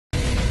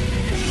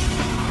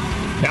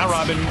Now,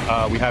 Robin,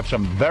 we have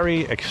some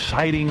very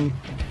exciting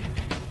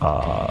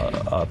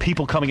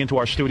people coming into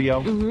our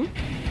studio.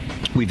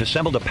 We've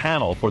assembled a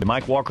panel for the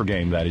Mike Walker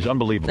game that is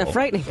unbelievable. A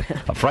frightening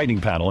panel. A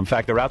frightening panel. In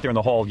fact, they're out there in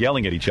the hall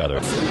yelling at each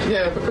other.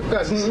 Yeah, but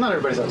guys, not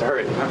everybody's out to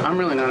hurt you. I'm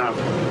really not out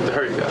to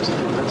hurt you guys.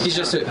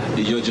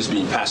 You're just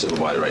being passive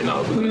about it right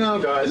now. No,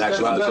 guys, that's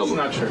not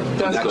true.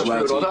 That's not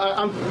true at all.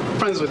 I'm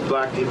friends with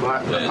black people.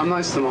 I'm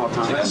nice to them all the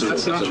time. That's a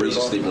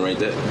racist statement right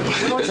there.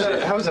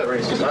 How is that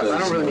racist? I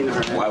don't really mean to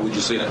hurt you. Why would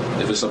you say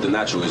that? If it's something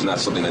natural, it's not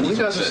something that needs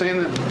to be said. You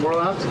guys are saying that we're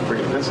allowed to for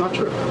you. That's not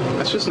true.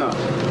 That's just not.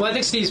 Well, I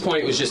think Steve's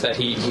point was just that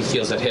he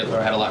feels that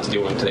Hitler had a lot to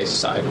do in today's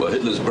society. Well,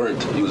 Hitler's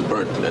burnt. He was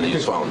burnt, and he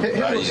was found.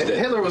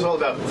 Hitler was all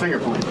about finger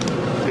pointing.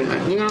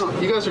 You know,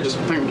 you guys are just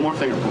more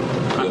finger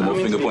pointing. More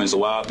finger pointing. So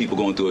why are people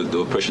going through the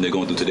oppression they're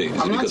going through today?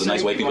 Is it because of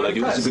nice white people like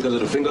you? Is it because of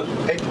the finger?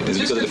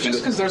 Just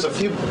because there's a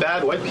few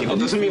bad white people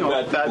doesn't mean all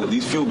bad.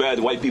 These few bad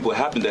white people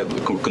happen to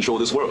control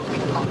this world.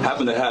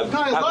 Happen to have. No,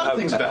 a lot of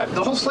things bad.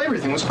 The whole slavery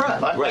thing was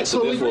crap. I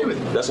totally agree with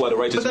you. That's why the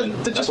righteous men.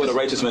 That's why the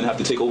righteous men have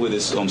to take over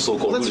this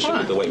so-called rulership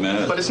that the white man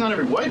has. But it's not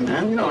every white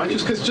man. You know,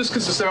 just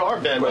because there are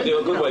bad white people. There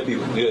are good white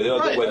people. Yeah, there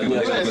are good white people.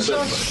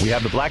 We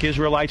have the black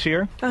Israelites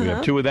here. We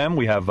have two of them.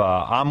 We have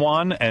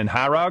Amwan and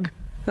Harag.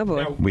 Oh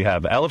boy. We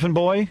have Elephant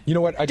Boy. You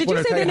know what? Did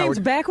you say their names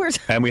backwards?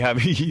 And we have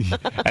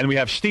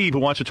Steve, who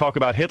wants to talk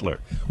about Hitler.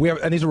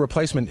 And these are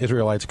replacement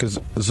Israelites because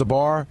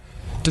Dazar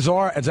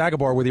and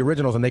Zagabar were the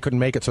originals, and they couldn't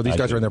make it, so these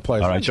guys are in their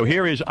place. All right, so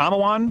here is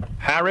Amawan,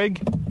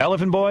 Harig,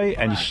 Elephant Boy,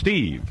 and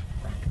Steve.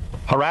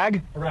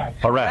 Harag?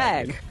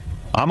 Harag.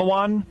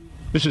 Amawan.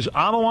 This is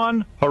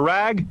Amawan,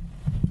 Harag,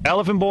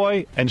 Elephant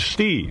Boy, and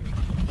Steve.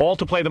 All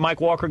to play the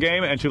Mike Walker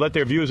game and to let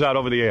their views out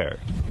over the air.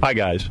 Hi,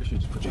 guys.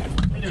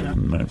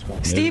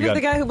 Steve is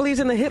the guy who believes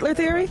in the Hitler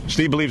theory?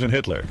 Steve believes in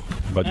Hitler.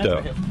 But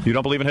you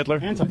don't believe in Hitler?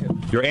 Anti-Hitler.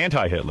 You're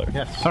anti-Hitler?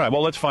 Yes. All right,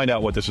 well, let's find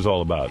out what this is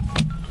all about.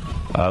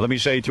 Let me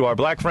say to our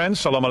black friends,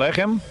 Salam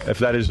Aleichem, if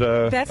that is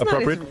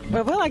appropriate.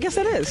 Well, I guess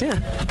it is, yeah.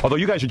 Although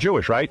you guys are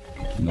Jewish, right?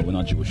 No, we're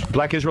not Jewish.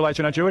 Black Israelites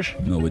are not Jewish?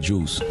 No, we're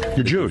Jews.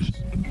 You're Jews.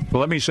 Well,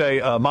 let me say,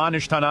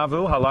 Manish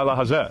Tanavu, Halala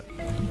Hazeh.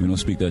 We don't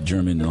speak that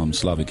German,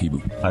 Slavic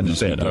Hebrew. I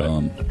understand.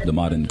 The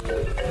modern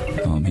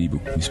Hebrew.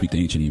 We speak the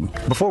ancient Hebrew.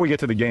 Before we get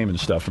to the game and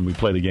stuff, and we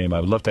play the game, I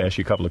would love to ask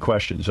you a couple of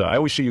questions. I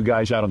always see you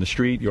guys out on the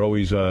street. You're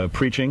always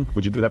preaching.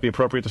 Would that be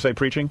appropriate to say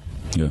preaching?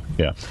 Yeah.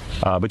 Yeah.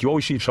 But you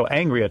always seem so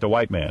angry at the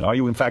white man. Are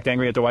you, in fact,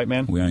 angry at the white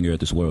man? We're angry at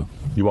this world.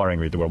 You are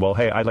angry at the world. Well,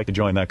 hey, I'd like to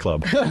join that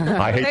club.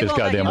 I hate this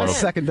goddamn world. I'll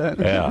second that.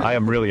 Yeah, I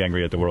am really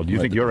angry at the world. You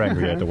think you're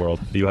angry at the world.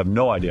 You have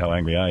no idea how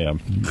angry I am.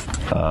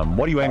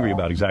 What are you angry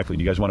about exactly?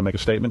 Do you guys want to make a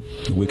statement?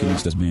 The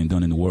wickedness that's being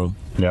done in the world.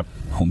 Yep.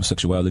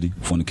 Homosexuality,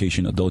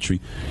 fornication, adultery,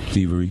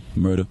 thievery,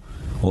 murder.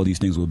 All these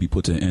things will be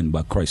put to an end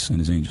by Christ and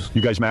his angels.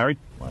 You guys married?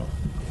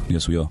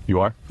 Yes, we are. You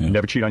are? Yeah. You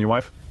never cheat on your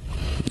wife?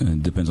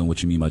 It depends on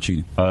what you mean by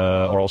cheating.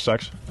 Oral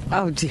sex?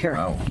 Oh, dear.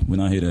 Wow. We're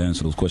not here to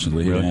answer those questions.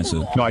 We're here to answer.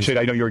 No, I said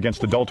I know you're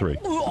against adultery.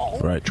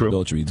 Right. True.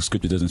 Adultery. The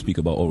scripture doesn't speak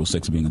about oral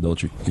sex being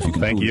adultery. If you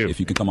can if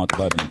you can come out the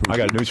Bible and prove I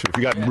got news for you. If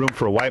you got room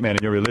for a white man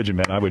in your religion,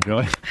 man, I would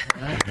join.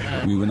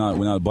 We're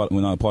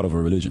not part of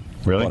a religion.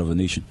 Really? We're part of a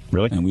nation.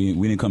 Really? And we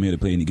didn't come here to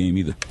play any game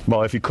either.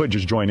 Well, if you could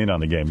just join in on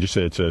the game, just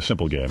say it's a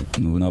simple game.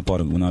 We're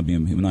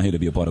not here to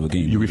be a part of a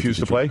game. You refuse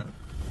to play?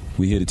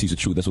 We're here to teach the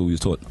truth. That's what we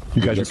was taught.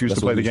 You guys refuse to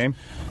play the game?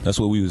 That's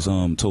what we was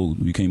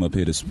told. We came up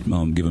here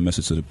to give a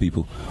message to the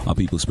people. Our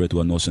people spread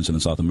throughout North, Central,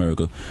 and South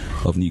America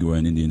of Negro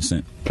and Indian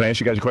descent. Can I ask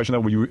you guys a question, though?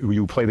 Will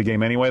you play the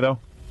game anyway, though?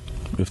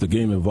 If the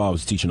game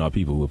involves teaching our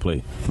people, we'll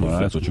play. If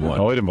that's what you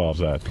want. Oh, it involves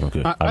that.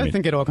 Okay. I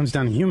think it all comes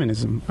down to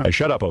humanism. Hey,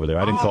 shut up over there.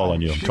 I didn't call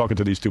on you. I'm talking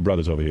to these two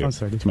brothers over here. I'm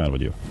sorry. What's the matter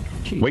with you?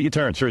 Wait your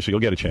turn. Seriously,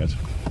 you'll get a chance.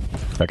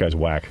 That guy's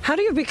whack. How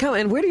do you become,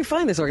 and where do you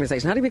find this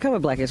organization? How do you become a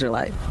black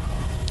Israelite?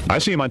 I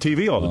see him on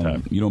TV all the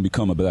time. You don't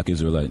become a black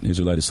Israelite.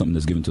 Israelite is something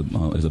that's given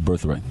to as a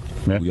birthright.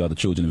 Yeah. We are the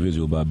children of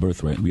Israel by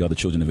birthright. We are the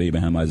children of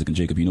Abraham, Isaac, and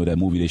Jacob. You know that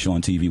movie they show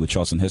on TV with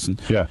Charlton Heston?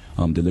 Yeah.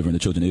 Delivering the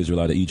children of Israel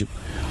out of Egypt.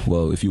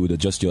 Well, if you would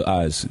adjust your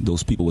eyes,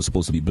 those people were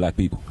supposed to be black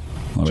people.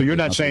 So you're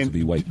not saying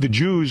the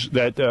Jews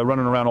that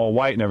running around all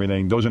white and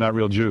everything, those are not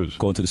real Jews?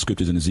 According to the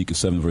scriptures in Ezekiel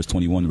 7, verse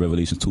 21,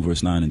 Revelation 2,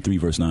 verse 9, and 3,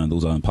 verse 9,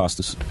 those are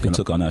imposters. They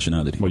took our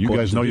nationality. Well, you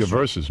guys know your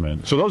verses,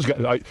 man. So those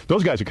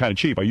guys are kind of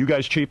cheap. Are you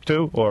guys cheap,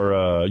 too?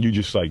 Or you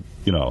just like,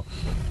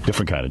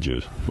 different kind of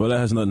Jews? Well, that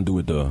has nothing to do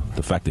with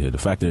the factor here. The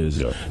factor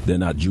is they're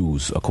not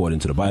Jews according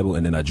to the Bible,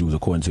 and they're not Jews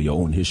according to your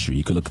own history.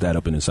 You can look that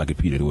up in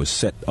encyclopedia. It was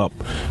set up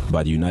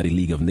by the United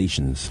League of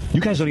Nations.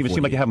 You guys don't even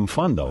seem like you're having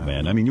fun, though,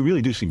 man. I mean, you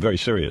really do seem very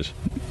serious.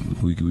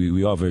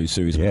 We are very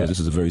serious because this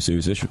is a very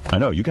serious issue. I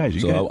know you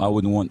guys. I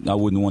wouldn't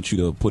want you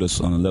to put us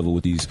on a level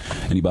with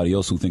anybody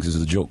else who thinks this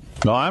is a joke.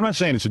 No, I'm not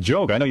saying it's a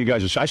joke. I know you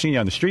guys. I seen you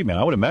on the street, man.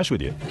 I wouldn't mess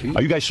with you.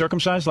 Are you guys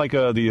circumcised like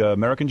the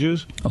American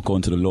Jews?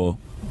 According to the law,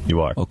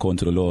 You are. According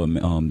to the law,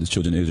 the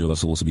children of Israel are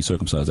supposed to be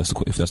circumcised.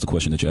 If that's the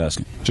question that you're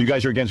asking. So you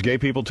guys are against gay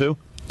people too?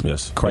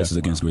 Yes. Christ is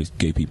against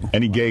gay people.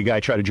 Any gay guy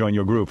try to join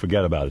your group,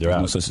 forget about it. They're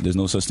out. There's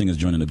no such thing as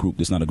joining a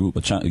group. It's not a group.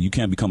 You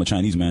can't become a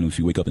Chinese man if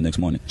you wake up the next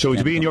morning. So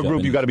to be in your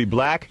group, you got to be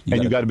black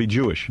and you got to be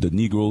Jewish. The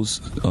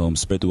Negroes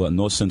spread throughout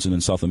North, Central,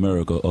 and South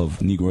America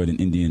of Negroid and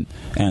Indian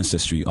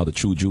ancestry are the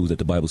true Jews that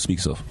the Bible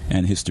speaks of,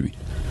 and history.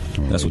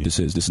 That's what this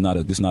is. This is not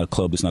a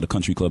club. It's not a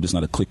country club. It's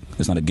not a clique.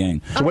 It's not a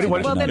gang. So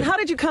well, then how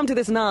did you come to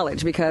this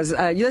knowledge? Because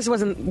this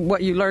wasn't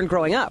what you learned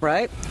growing up,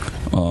 right?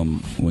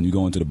 When you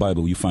go into the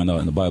Bible, you find out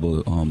in the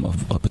Bible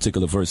a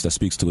particular verse that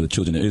speaks to the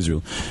children of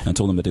Israel and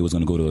told them that they was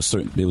going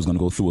to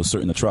go through a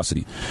certain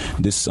atrocity.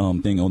 This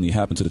thing only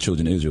happened to the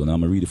children of Israel. And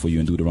I'm going to read it for you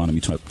in Deuteronomy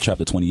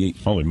chapter 28.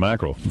 Holy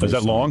mackerel! Is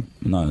that long?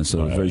 No, it's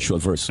a very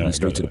short verse. And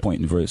straight to the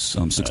point in verse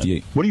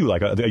 68. What are you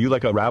like? Are you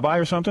like a rabbi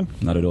or something?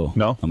 Not at all.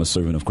 No, I'm a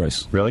servant of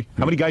Christ. Really?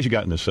 How many guys you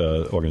got in this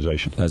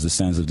organization? As the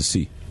sands of the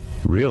sea.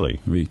 Really?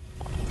 Read.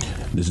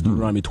 This is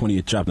Deuteronomy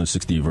 28, chapter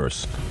 60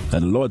 verse.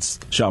 And the Lord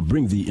shall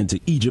bring thee into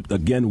Egypt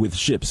again with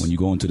ships. When you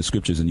go into the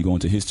scriptures and you go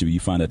into history, you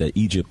find out that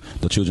Egypt,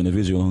 the children of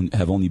Israel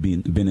have only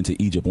been into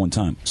Egypt one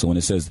time. So when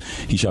it says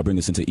he shall bring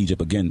us into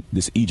Egypt again,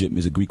 this Egypt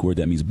is a Greek word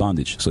that means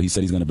bondage. So he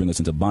said he's going to bring us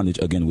into bondage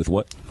again with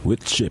what?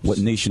 With ships. What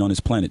nation on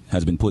this planet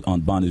has been put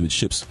on bondage with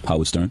ships,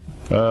 Howard Stern?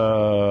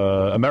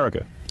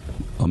 America.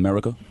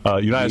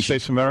 United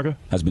States of America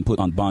has been put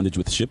on bondage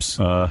with ships.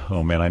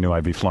 Oh man, I knew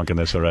I'd be flunking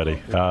this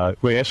already.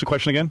 Wait, ask the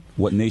question again.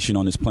 What nation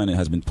on this planet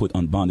has been put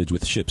on bondage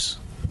with ships?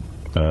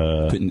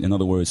 In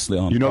other words,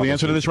 you know the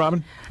answer to this,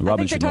 Robin? I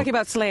think they're talking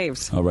about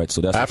slaves. All right,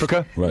 so that's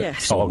Africa, right?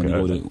 Yes. So okay.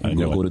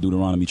 Go to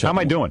Deuteronomy chapter. How am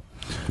I doing?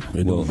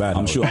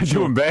 I'm sure.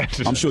 Doing bad.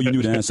 I'm sure you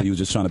knew the answer. You were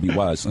just trying to be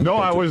wise. No,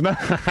 I was not.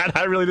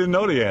 I really didn't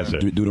know the answer.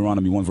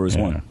 Deuteronomy 1 verse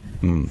 1.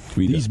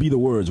 These be the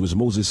words which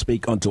Moses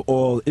spake unto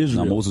all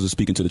Israel. Now Moses is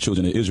speaking to the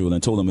children of Israel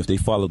and told them if they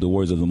followed the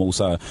words of the Most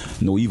High,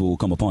 no evil will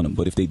come upon them.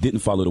 But if they didn't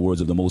follow the words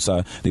of the Most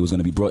High, they was going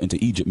to be brought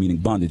into Egypt, meaning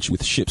bondage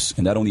with ships.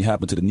 And that only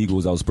happened to the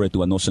Negroes that was spread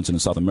throughout North, Central,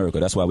 and South America.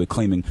 That's why we're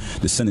claiming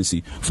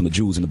descendancy from the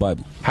Jews in the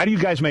Bible. How do you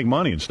guys make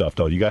money and stuff,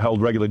 though? You got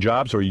hold regular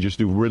jobs, or you just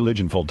do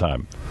religion full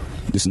time?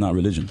 This is not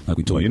religion, like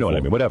we told you. You know what I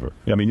mean? Whatever.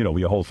 I mean,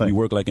 your whole thing. We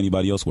work like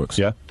anybody else works.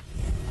 Yeah.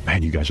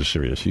 Man, you guys are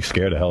serious. You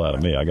scared the hell out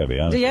of me. I gotta be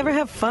honest. Do you ever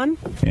have fun?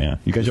 Yeah.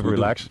 You guys ever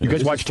relax? You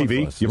guys watch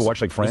TV? You ever watch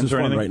like Friends or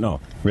anything? Right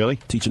now. Really?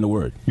 Teaching the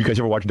word. You guys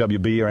ever watch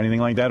WB or anything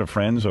like that, or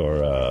Friends, or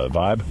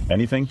Vibe?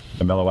 Anything?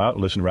 To mellow out,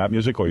 listen to rap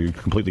music, or are you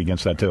completely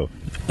against that too?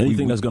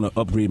 Anything that's going to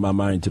upgrade my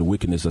mind to the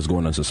wickedness that's going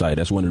on in society.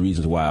 That's one of the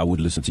reasons why I would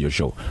listen to your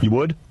show. You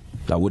would?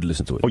 I would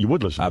listen to it. Oh, you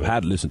would listen to it? I've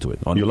had listened to it.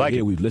 You like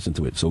it? We've listened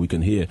to it, so we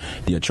can hear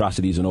the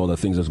atrocities and all the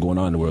things that's going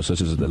on in the world,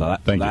 such as the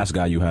last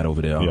guy you had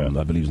over there.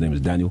 I believe his name is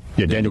Daniel.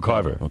 Yeah, Daniel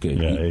Carver. Okay.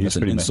 Yeah, that's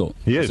an insult.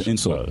 He is. That's an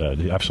insult.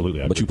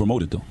 Absolutely. But you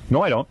promote it, though.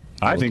 No, I don't.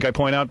 I think I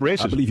point out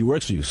racism. I believe he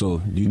works for you,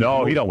 so...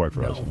 No, he don't work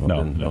for us.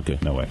 No. Okay.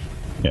 No way.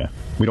 Yeah.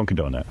 We don't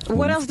condone that.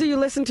 What else do you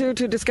listen to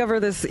discover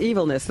this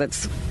evilness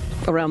that's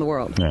around the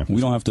world? Yeah. We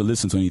don't have to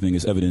listen to anything.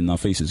 It's evident in our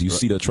faces. You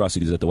see the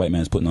atrocities that the white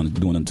man's doing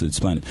onto this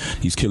planet.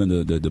 He's killing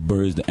the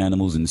birds, the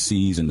animals, and the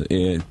seas, and the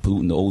air,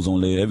 polluting the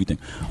ozone layer, everything.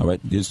 All right?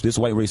 This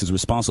white race is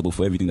responsible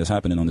for everything that's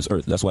happening on this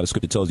earth. That's why the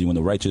scripture tells you when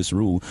the righteous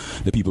rule,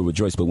 the people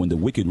rejoice, but when the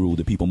wicked rule,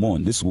 the people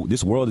mourn. This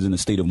world is in a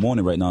state of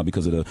mourning right now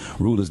because of the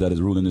rulers that is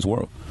ruling this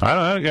world. I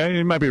don't know. Yeah,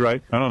 you might be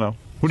right. I don't know.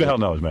 Who the hell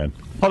knows, man?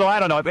 Although, I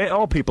don't know.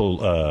 All people...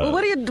 well,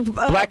 what do you...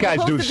 black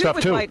guys do stuff,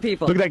 with too. White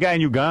people? Look at that guy in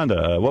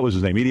Uganda. What was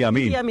his name? Idi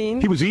Amin. Idi Amin.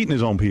 He was eating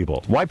his own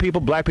people. White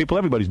people, black people,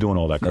 everybody's doing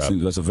all that crap.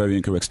 That's a very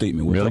incorrect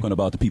statement. We're talking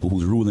about the people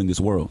who's ruling this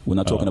world. We're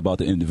not talking about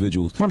the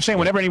individuals. Well, I'm saying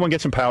whenever anyone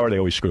gets in power, they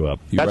always screw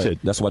up. That's right. it.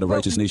 That's why the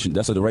righteous nation...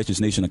 That's why the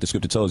righteous nation, like the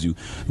scripture tells you,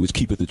 which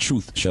keepeth the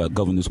truth, shall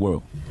govern this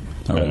world.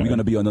 All right? We're going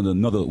to be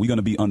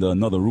under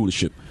another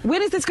rulership.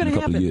 When is this going to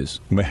happen? In a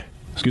couple of years.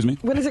 Excuse me?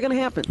 When is it going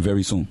to happen?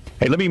 Very soon.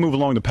 Hey, let me move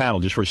along the panel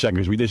just for a second,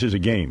 because this is a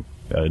game,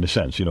 in a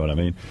sense, you know what I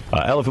mean?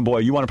 Elephant Boy,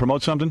 you want to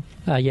promote something?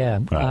 Yeah.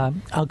 Right.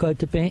 I'll go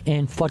to be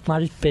in Fort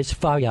Myers Beach,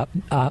 Florida,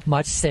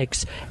 March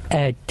 6th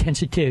at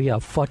Tensitilio,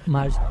 Fort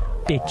Myers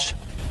Beach.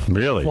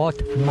 Really? Fort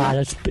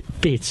Myers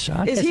Beach.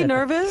 Is he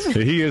nervous?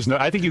 He is.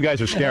 I think you guys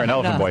are scaring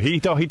Elephant Boy. He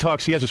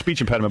talks. He has a speech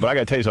impediment, but I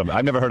got to tell you something.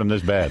 I've never heard him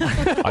this bad.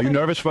 Are you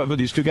nervous for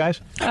these two guys?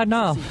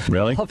 No.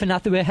 Really? Hoping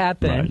nothing will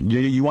happen. Right.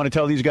 You want to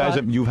tell these guys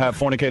that you have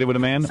fornicated with a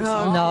man?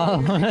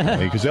 No.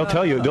 Because they'll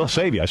tell you. They'll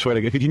save you. I swear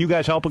to God. Can you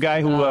guys help a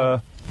guy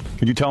who...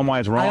 Could you tell him why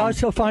it's wrong? I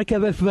also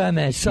fornicate with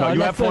women. So no,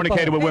 you have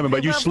fornicated with women,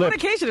 but you slipped.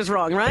 Fornication is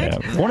wrong, right?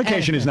 Yeah.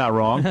 Fornication is not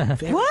wrong.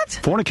 What?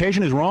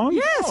 Fornication is wrong?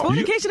 Yes,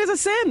 fornication is a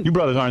sin. You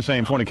brothers aren't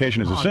saying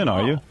fornication is a sin,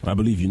 are you? I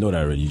believe you know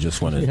that already. You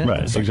just want to...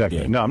 Right,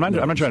 exactly. No, I'm not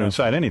trying to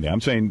incite anything.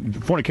 I'm saying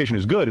fornication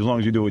is good as long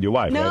as you do it with your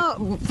wife, No,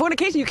 right?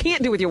 fornication you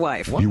can't do with your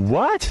wife. You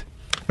what?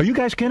 Are you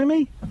guys kidding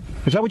me?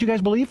 Is that what you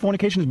guys believe?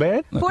 Fornication is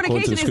bad?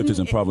 According to the scriptures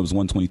in Proverbs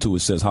 1:22, it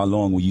says, "How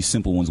long will ye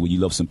simple ones will ye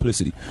love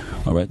simplicity?"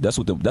 All right, that's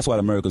why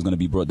America is going to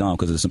be brought down,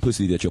 because of the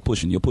simplicity that you're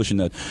pushing. You're pushing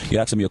that.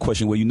 You're asking me a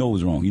question where you know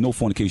is wrong. You know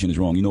fornication is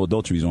wrong. You know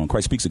adultery is wrong.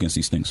 Christ speaks against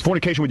these things.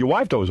 Fornication with your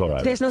wife, though, is all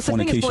right. There's no such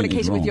thing as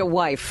fornication with your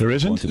wife. There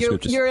isn't?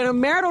 You're in a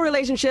marital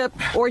relationship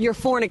or you're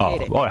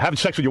fornicating. Oh, having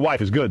sex with your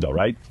wife is good, though,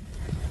 right?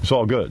 It's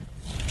all good,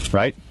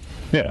 right?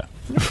 Yeah.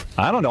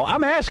 I don't know.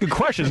 I'm asking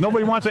questions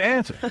nobody wants to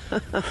answer.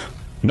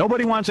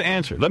 Nobody wants to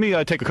answer. Let me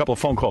take a couple of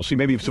phone calls. See,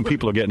 maybe some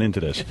people are getting into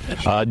this.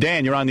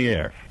 Dan, you're on the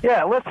air.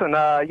 Yeah, listen,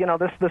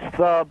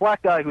 this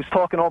black guy who's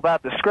talking all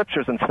about the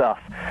scriptures and stuff,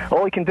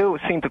 all he can do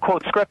is seem to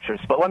quote scriptures.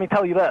 But let me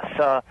tell you this,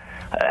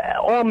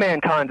 all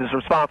mankind is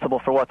responsible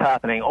for what's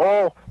happening.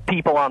 All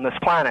people on this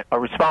planet are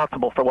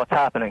responsible for what's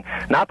happening.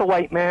 Not the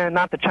white man,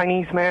 not the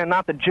Chinese man,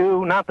 not the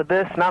Jew, not the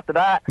this, not the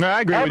that. No,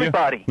 I agree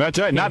Everybody. with you. That's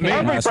right, not me.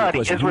 Everybody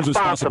is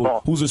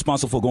responsible. Who's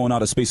responsible for going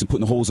out of space and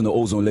putting holes in the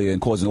ozone layer and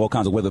causing all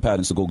kinds of weather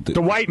patterns to go?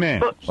 The white man.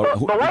 The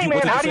white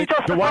man, how do you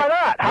justify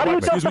that? How do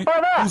you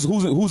justify that?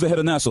 Who's the head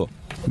of NASA?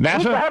 NASA?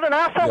 Who's the head of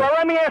NASA? Yeah. Well,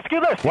 let me ask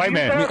you this. White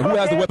man. Who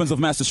has the weapons of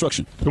mass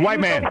destruction? The white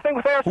man.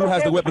 Who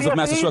has the weapons of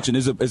mass destruction?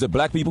 Is it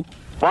black people?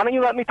 Why don't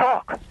you let me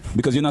talk?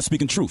 Because you're not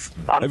speaking truth.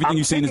 Everything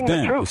you're saying is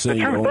damn. The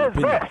truth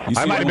is this.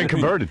 I might have been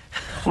converted.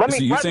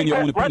 You're saying your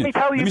own opinion.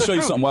 Let me show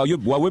you something.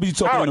 While we're busy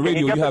talking on the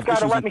radio, you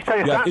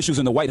have issues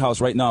in the White House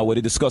right now where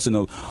they're discussing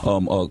a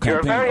campaign. You're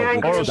a very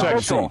angry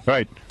individual.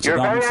 Right. You're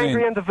a very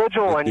angry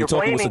individual, and you're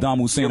talking what Saddam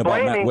Hussein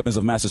about weapons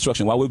of mass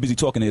destruction. While we're busy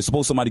talking here,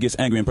 suppose somebody gets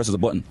angry and presses a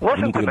button.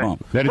 Listen to me.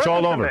 Then it's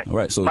all over. All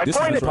right. So My this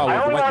point is the power I of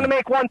the only white want to man.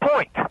 make one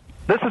point.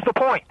 This is the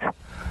point.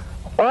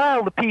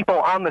 All the people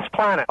on this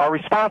planet are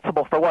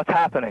responsible for what's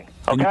happening.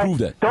 Okay? Can you prove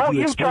that? Don't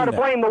you try to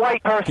blame the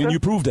white person. Can you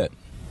prove that?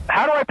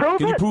 How do I prove it?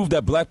 Can you prove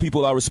that black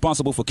people are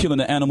responsible for killing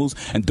the animals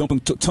and dumping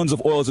tons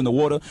of oils in the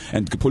water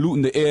and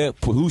polluting the air,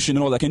 pollution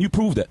and all that? Can you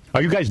prove that?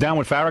 Are you guys down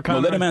with Farrakhan? No,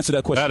 let him answer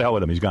that question. Not the hell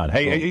with him. He's gone.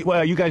 Hey,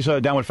 are you guys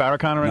down with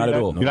Farrakhan or anything? Not at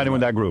all. You're not in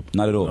with that group?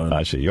 Not at all.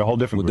 I see. You're a whole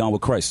different group. We're down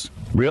with Christ.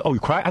 Real? Oh,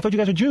 I thought you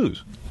guys were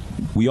Jews.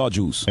 We are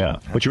Jews. Yeah,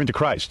 but you're into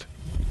Christ.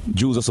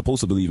 Jews are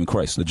supposed to believe in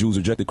Christ. The Jews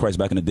rejected Christ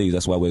back in the days.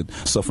 That's why we're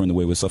suffering the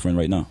way we're suffering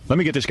right now. Let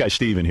me get this guy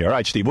Steve in here. All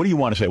right, Steve, what do you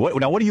want to say?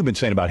 What have you been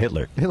saying about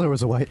Hitler? Hitler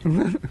was a white.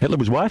 Hitler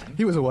was what?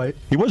 He was a white.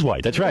 He was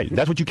white. That's right.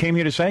 That's what you came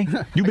here to say?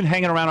 You've been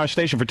hanging around our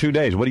station for 2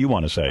 days. What do you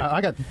want to say?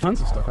 I got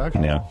tons of stuff,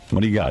 actually. Yeah.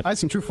 What do you got? I had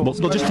some truthful.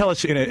 Well, just tell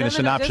us in a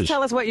synopsis. Just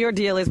tell us what your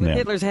deal is with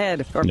Hitler's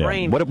head or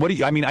brain. What do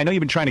you? I mean, I know you've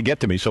been trying to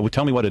get to me, so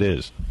tell me what it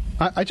is.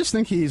 I just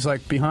think he's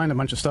like behind a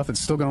bunch of stuff that's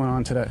still going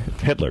on today.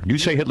 Hitler. You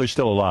say Hitler's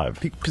still alive?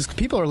 Because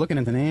people are looking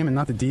at the name and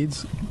not the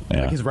deeds,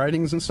 like his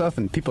writings and stuff,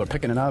 and people are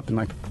picking it up and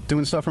like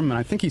doing stuff from him. And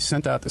I think he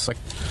sent out this like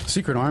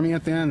secret army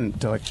at the end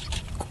to like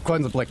go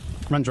ahead and like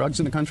run drugs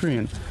in the country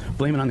and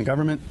blame it on the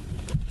government.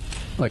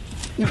 Like,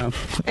 you know.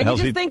 And you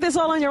just think this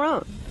all on your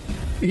own?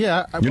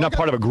 Yeah. You're not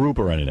part of a group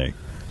or anything?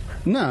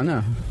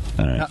 No.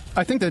 Right.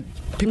 I think that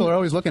people are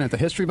always looking at the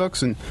history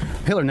books, and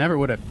Hitler never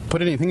would have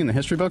put anything in the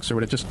history books, or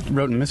would have just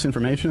wrote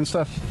misinformation and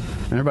stuff.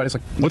 And everybody's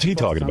like, what's he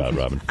talking about,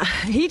 Robin?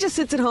 He just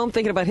sits at home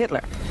thinking about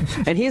Hitler,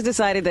 and he's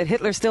decided that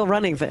Hitler's still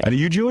running things. And are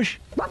you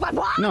Jewish?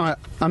 No,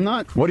 I'm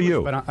not. What are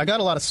you? But I got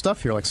a lot of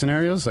stuff here, like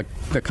scenarios like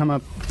that come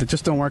up that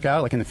just don't work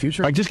out, like in the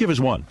future. Just give us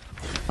one.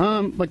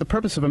 Like the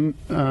purpose of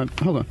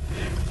hold on.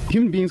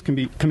 Human beings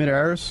can commit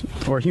errors,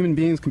 or human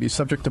beings can be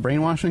subject to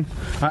brainwashing.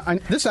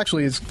 This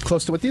actually is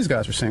close to what these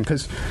guys are saying,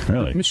 because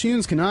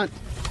machines cannot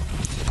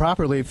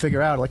properly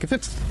figure out, like if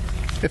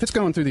it's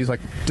going through these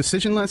like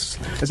decision lists,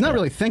 it's not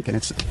really thinking.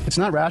 It's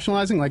not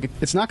rationalizing. Like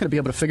it's not going to be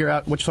able to figure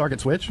out which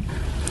target's which.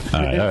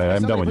 All right,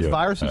 I'm done with you.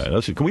 Viruses. All right,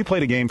 let's see. Can we play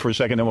the game for a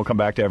second, then we'll come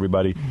back to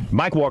everybody.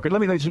 Mike Walker,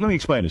 let me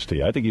explain this to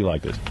you. I think you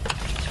like this.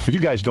 If you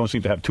guys don't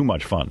seem to have too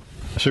much fun.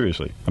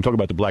 Seriously, I'm talking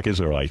about the black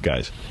Israelite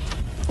guys.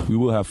 We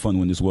will have fun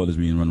when this world is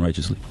being run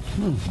righteously.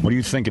 What are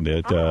you thinking?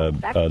 That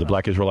the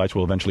black Israelites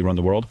will eventually run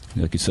the world?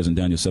 Like it says in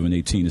Daniel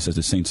 7:18, it says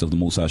the saints of the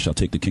Most High shall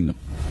take the kingdom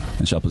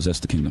and shall possess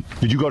the kingdom.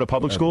 Did you go to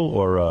public school,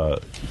 or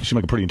you seem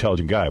like a pretty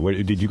intelligent guy?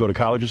 Did you go to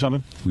college or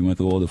something? We went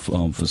through all the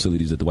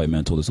facilities that the white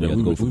man told us we had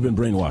to go through. We've been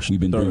brainwashed. We've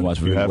been brainwashed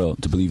very well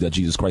to believe that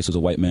Jesus Christ was a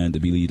white man, to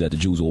believe that the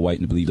Jews were white,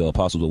 and to believe the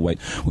apostles were white.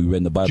 We read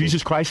in the Bible.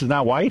 Jesus Christ is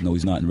not white? No,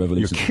 he's not in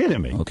Revelation. You're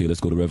kidding me. Okay, let's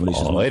go to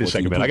Revelation. Oh, wait a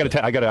second, man. I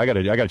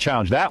got to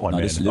challenge that one,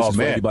 man. This is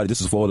for everybody. This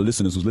is for all the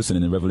listeners who's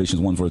listening. In Revelation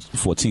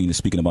 1:14, it's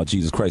speaking about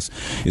Jesus Christ.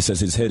 It says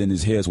his head and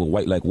his hairs were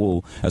white like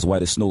wool, as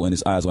white as snow, and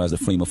his eyes were as the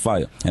flame of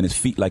fire, and his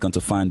feet like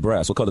unto fine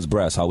brass. What color is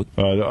brass, Howard?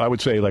 I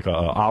would say like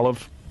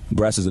olive.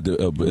 Brass is a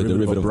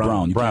derivative of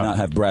brown. You cannot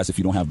have brass if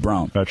you don't have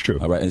brown. That's true.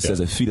 All right, and it says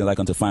his feet are like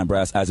unto fine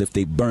brass, as if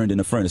they burned in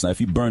the furnace. Now, if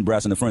you burn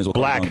brass in the furnace, what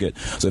color are you gonna get?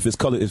 So if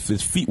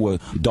his feet were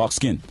dark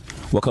skinned,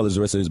 what color is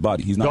the rest of his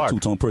body? He's not dark. A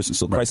two-tone person.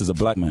 So Christ is a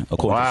black man,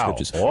 according to the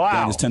scriptures.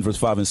 Daniel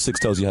 10:5-6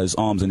 tells you how his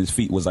arms and his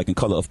feet was like in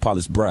color of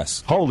polished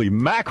brass. Holy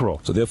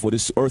mackerel! So therefore,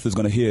 this earth is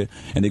going to hear,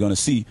 and they're going to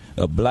see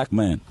a black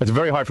man. That's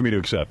very hard for me to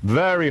accept.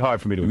 Very hard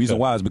for me to accept. The reason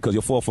why is because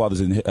your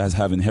forefathers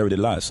have inherited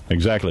lies.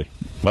 Exactly.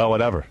 Well,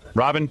 whatever.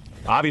 Robin,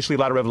 obviously a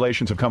lot of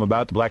revelations have come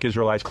about the black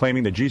Israelites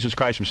claiming that Jesus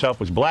Christ himself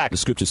was black. The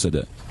scripture said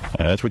that.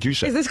 That's what you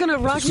said. Is this going to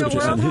rock your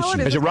world,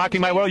 Howard? Is it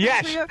rocking my world?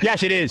 Yes.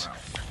 Yes, it is.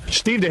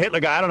 Steve the Hitler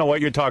guy, I don't know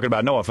what you're talking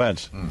about. No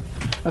offense.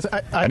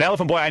 And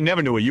Elephant Boy, I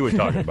never knew what you were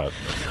talking about.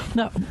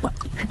 No,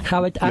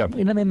 Howard,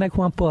 let me make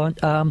one point.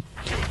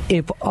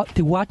 If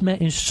the white man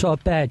is so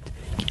bad,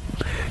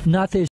 not